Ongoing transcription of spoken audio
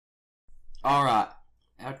Alright,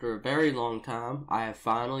 after a very long time, I have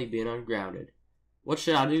finally been ungrounded. What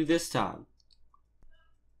should I do this time?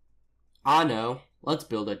 I know, let's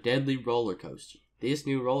build a deadly roller coaster. This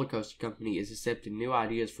new roller coaster company is accepting new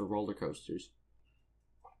ideas for roller coasters.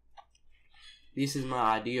 This is my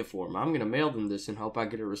idea for them. I'm gonna mail them this and hope I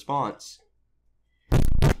get a response.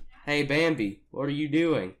 Hey Bambi, what are you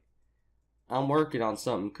doing? I'm working on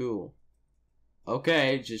something cool.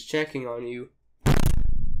 Okay, just checking on you.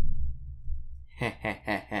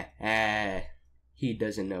 He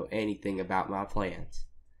doesn't know anything about my plans.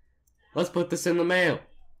 Let's put this in the mail.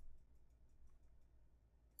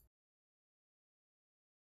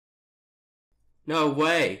 No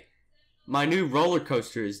way! My new roller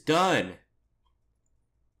coaster is done!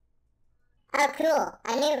 Oh cool,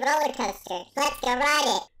 a new roller coaster. Let's go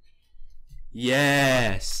ride it.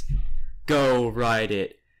 Yes! Go ride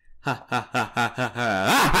it! Ha ha ha ha ha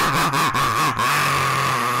ha!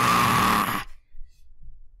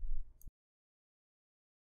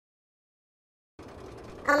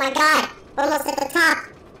 Oh my god, we're almost at the top.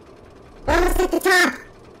 We're almost at the top.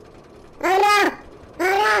 Oh no! Oh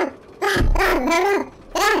no! Ah, oh no!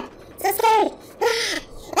 Ah, so scary!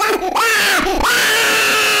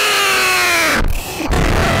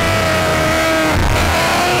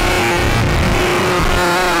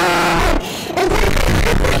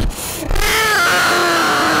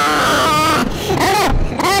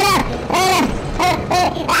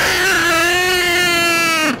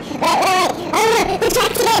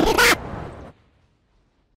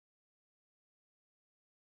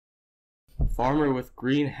 Farmer with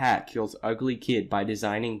green hat kills ugly kid by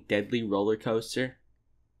designing deadly roller coaster.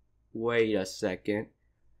 Wait a second.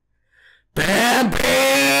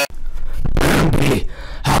 Bambi! Bambi,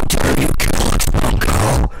 how dare you kill a small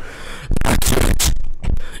girl? That's it.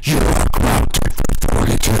 You are grounded for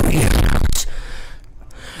 42 years.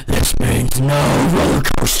 This means no roller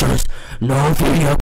coasters, no video